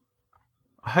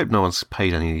 I hope no one's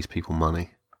paid any of these people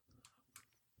money.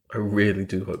 I really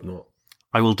do hope not.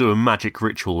 I will do a magic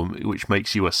ritual which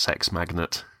makes you a sex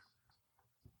magnet.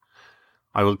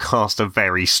 I will cast a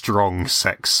very strong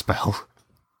sex spell.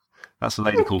 That's a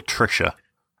lady called Trisha.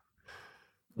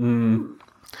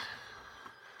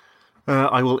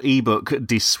 I will ebook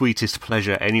the sweetest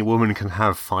pleasure any woman can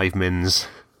have 5 mins.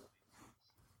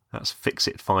 That's fix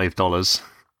it $5.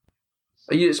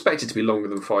 You expect it to be longer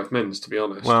than 5 minutes, to be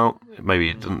honest. Well, maybe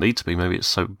it doesn't need to be. Maybe it's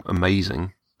so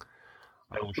amazing.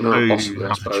 I will show No, you possibly, I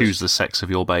how to suppose. choose the sex of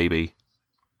your baby.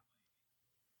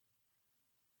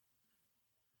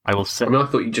 I will I set... mean, I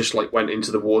thought you just went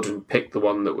into the ward and picked the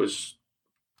one that was...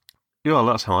 Yeah, well,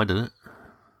 that's how I did it.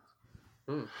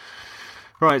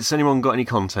 Right, has anyone got any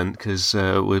content? Because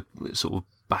we're sort of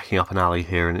backing up an alley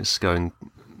here and it's going...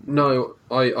 No,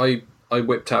 I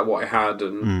whipped out what I had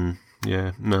and...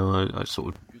 Yeah, no,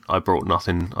 I brought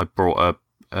nothing. I brought a...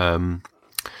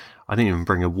 I didn't even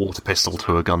bring a water pistol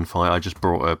to a gunfight. I just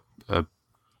brought a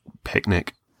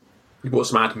picnic. You brought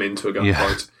some admin to a gunfight.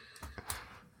 Yeah.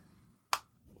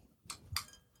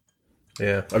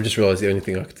 Yeah, I've just realised the only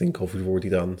thing I could think of we've already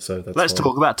done, so that's Let's fine.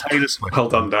 talk about Taylor Swift. Well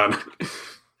done, Dan.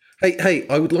 Hey,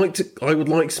 I would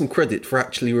like some credit for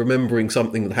actually remembering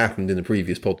something that happened in a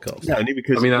previous podcast. Yeah, only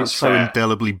because I mean, it's that's so fair.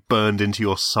 indelibly burned into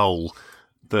your soul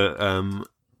that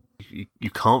you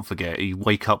can't forget. You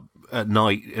wake up at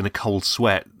night in a cold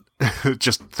sweat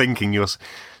just thinking you're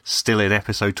still in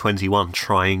episode 21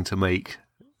 trying to make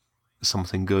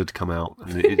something good come out.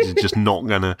 And it's just not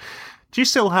going to... Do you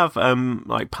still have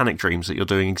panic dreams that you're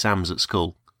doing exams at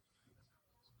school?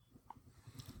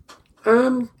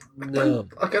 No.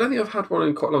 I don't think I've had one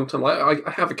in quite a long time. Like,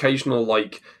 I have occasional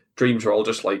like dreams where I'll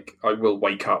just like I will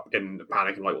wake up in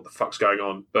panic and like what the fuck's going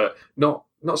on, but not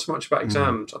so much about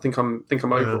exams. I think I'm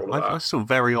over all of that. I still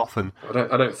very often.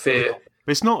 I don't fear.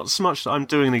 It's not so much that I'm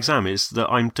doing an exam, it's that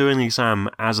I'm doing an exam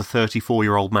as a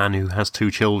 34-year-old man who has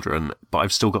 2 children, but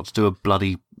I've still got to do a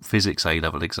bloody physics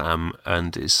A-level exam,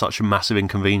 and it's such a massive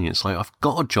inconvenience. Like, I've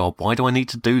got a job, why do I need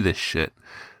to do this shit?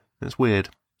 It's weird.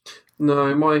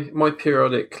 No, my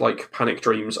periodic like panic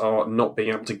dreams are not being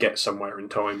able to get somewhere in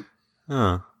time.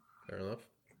 Oh. Fair enough.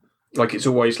 Like, it's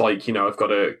always like, I've got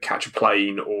to catch a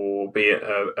plane or be at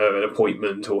an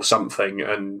appointment or something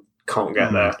and can't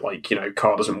get there. Like,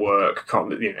 car doesn't work,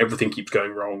 everything keeps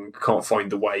going wrong, can't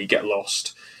find the way, get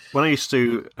lost. When I used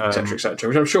to... etc., etc.,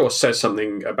 which I'm sure says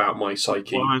something about my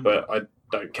psyche, but I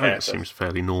don't care. It seems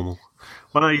fairly normal.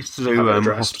 When I used to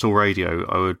do hospital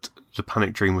radio, the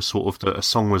panic dream was sort of that a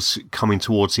song was coming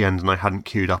towards the end and I hadn't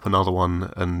queued up another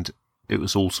one, and it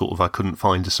was all sort of I couldn't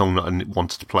find a song that I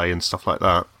wanted to play and stuff like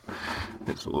that.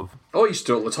 It's sort of... I used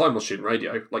to do it all the time on student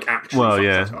radio, like actually. Well,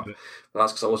 yeah. But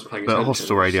that's because I wasn't paying attention. But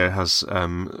hospital radio has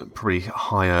probably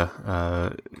higher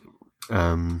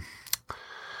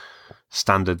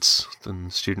standards than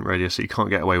student radio, so you can't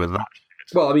get away with that.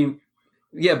 Well, I mean,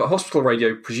 yeah, but hospital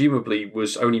radio presumably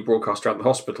was only broadcast around the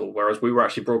hospital, whereas we were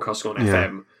actually broadcasting on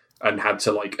FM and had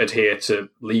to like adhere to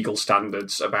legal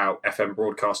standards about FM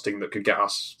broadcasting that could get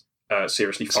us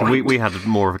seriously fined. So we had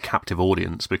more of a captive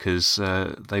audience because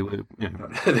they were,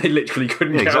 they literally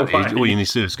couldn't get exactly. away. All you need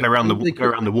to do is go around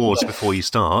the wards before you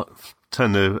start,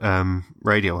 turn the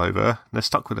radio over. They're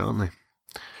stuck with it, aren't they?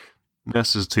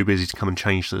 Nurses are too busy to come and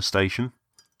change the station.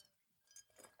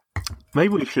 Maybe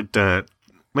we could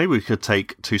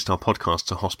take 2-Star Podcast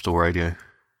to hospital radio.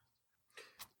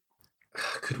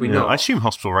 Could we not? I assume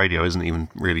hospital radio isn't even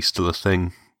really still a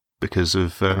thing because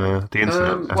of the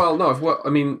internet. Well, no,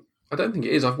 I don't think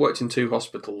it is. I've worked in 2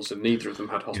 hospitals and neither of them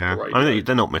had hospital radio. I mean,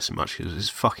 they're not missing much because it's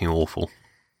fucking awful.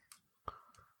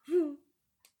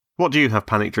 What do you have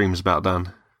panic dreams about,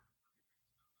 Dan?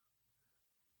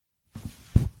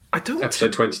 I don't.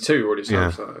 Episode 22 already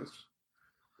said.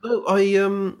 No,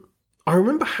 I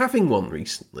remember having one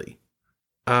recently.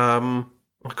 I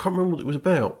can't remember what it was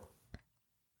about.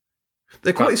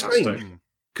 They're quite strange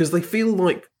because they feel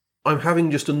like I'm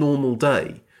having just a normal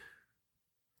day,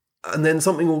 and then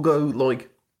something will go like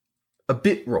a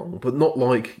bit wrong, but not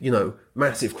like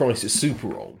massive crisis, super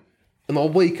wrong. And I'll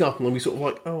wake up and I'll be sort of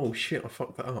like, oh shit, I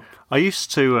fucked that up. I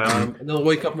used to, and then I'll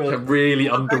wake up and like, really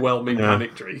underwhelming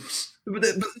panic dreams. But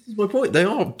this is my point. They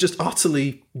are just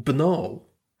utterly banal.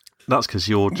 That's because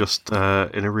you're just in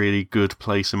a really good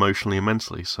place emotionally and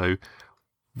mentally. So,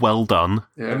 well done.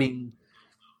 Yeah. I mean,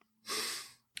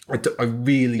 I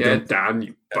really don't. Dan,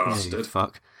 you bastard.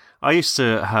 Fuck. I used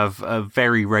to have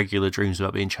very regular dreams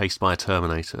about being chased by a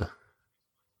Terminator.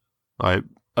 At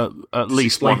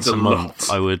least once a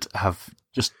month, I would have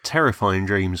just terrifying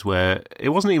dreams where it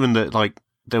wasn't even that like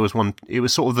there was one. It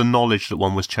was sort of the knowledge that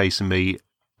one was chasing me,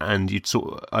 and I'd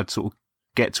sort of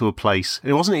get to a place.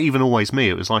 It wasn't even always me.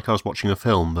 It was like I was watching a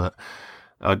film, but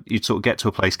you'd sort of get to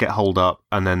a place, get holed up,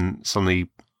 and then suddenly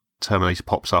Terminator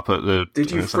pops up at the...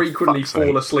 Did you frequently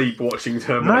fall asleep watching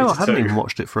Terminator 2? No, I hadn't even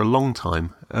watched it for a long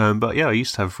time. But yeah, I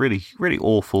used to have really, really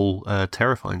awful,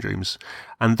 terrifying dreams.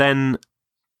 And then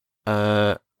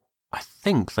I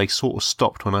think they sort of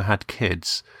stopped when I had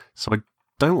kids. So I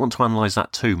don't want to analyse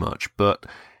that too much, but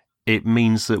it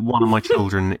means that one of my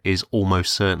children is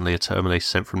almost certainly a Terminator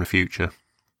sent from the future.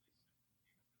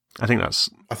 I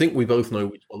think we both know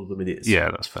which one of them it is. Yeah,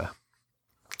 that's fair.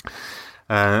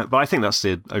 But I think that's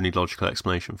the only logical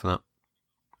explanation for that.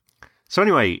 So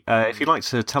anyway, if you'd like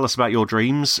to tell us about your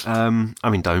dreams,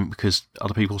 don't, because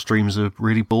other people's dreams are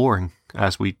really boring,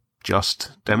 as we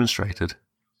just demonstrated.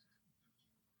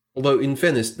 Although, in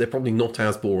fairness, they're probably not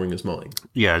as boring as mine.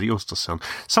 Yeah, yours does sound...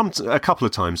 A couple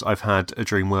of times I've had a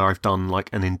dream where I've done like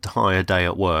an entire day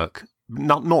at work.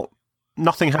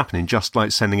 Nothing happening, just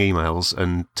like sending emails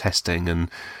and testing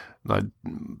and like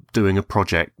doing a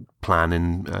project plan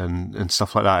and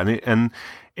stuff like that. And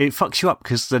it fucks you up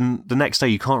because then the next day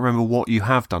you can't remember what you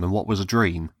have done and what was a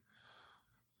dream.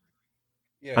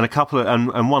 Yeah.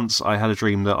 And once I had a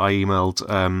dream that I emailed,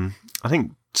 I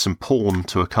think some porn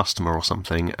to a customer or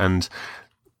something, and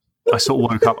I sort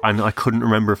of woke up and I couldn't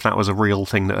remember if that was a real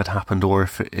thing that had happened or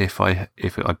if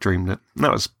I'd dreamed it.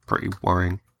 That was pretty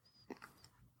worrying.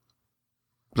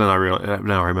 Then I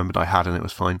remembered I had, and it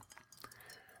was fine.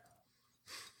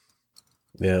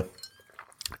 Yeah.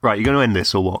 Right, you're going to end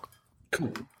this or what?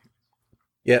 Cool.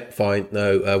 Yeah, fine.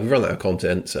 No, we've run out of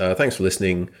content. Thanks for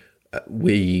listening.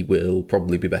 We will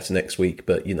probably be better next week,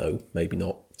 but maybe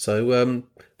not. So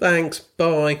thanks.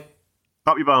 Bye.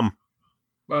 Up your bum.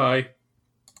 Bye.